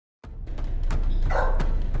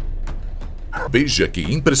Veja que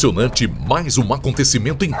impressionante, mais um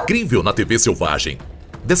acontecimento incrível na TV selvagem.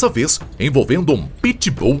 Dessa vez, envolvendo um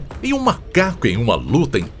pitbull e um macaco em uma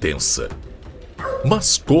luta intensa.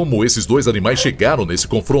 Mas como esses dois animais chegaram nesse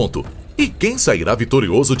confronto? E quem sairá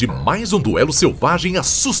vitorioso de mais um duelo selvagem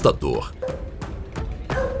assustador?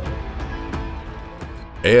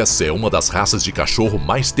 Essa é uma das raças de cachorro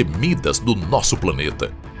mais temidas do nosso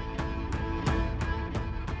planeta.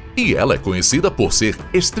 E ela é conhecida por ser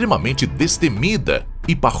extremamente destemida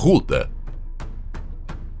e parruda.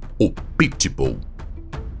 O Pitbull.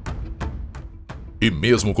 E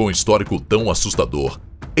mesmo com um histórico tão assustador,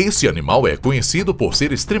 esse animal é conhecido por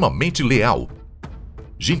ser extremamente leal,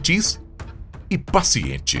 gentis e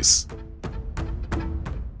pacientes.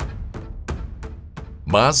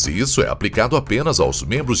 Mas isso é aplicado apenas aos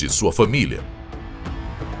membros de sua família.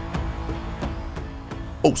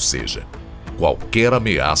 Ou seja, qualquer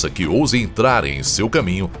ameaça que ouse entrar em seu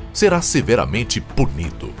caminho será severamente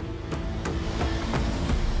punido.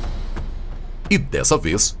 E dessa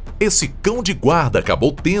vez, esse cão de guarda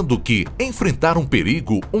acabou tendo que enfrentar um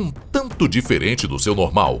perigo um tanto diferente do seu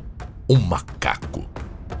normal: um macaco.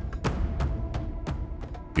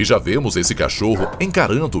 E já vemos esse cachorro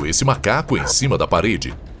encarando esse macaco em cima da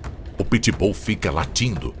parede. O pitbull fica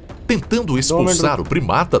latindo, tentando expulsar o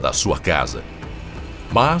primata da sua casa.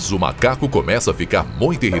 Mas o macaco começa a ficar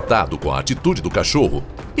muito irritado com a atitude do cachorro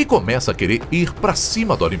e começa a querer ir para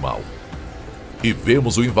cima do animal. E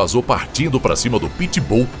vemos o invasor partindo para cima do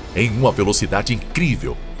pitbull em uma velocidade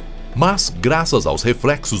incrível. Mas, graças aos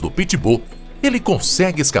reflexos do pitbull, ele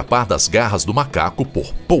consegue escapar das garras do macaco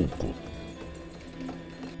por pouco.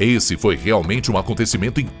 Esse foi realmente um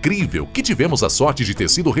acontecimento incrível que tivemos a sorte de ter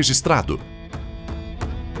sido registrado.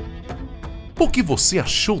 O que você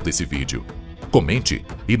achou desse vídeo? Comente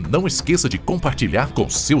e não esqueça de compartilhar com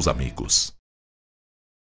seus amigos.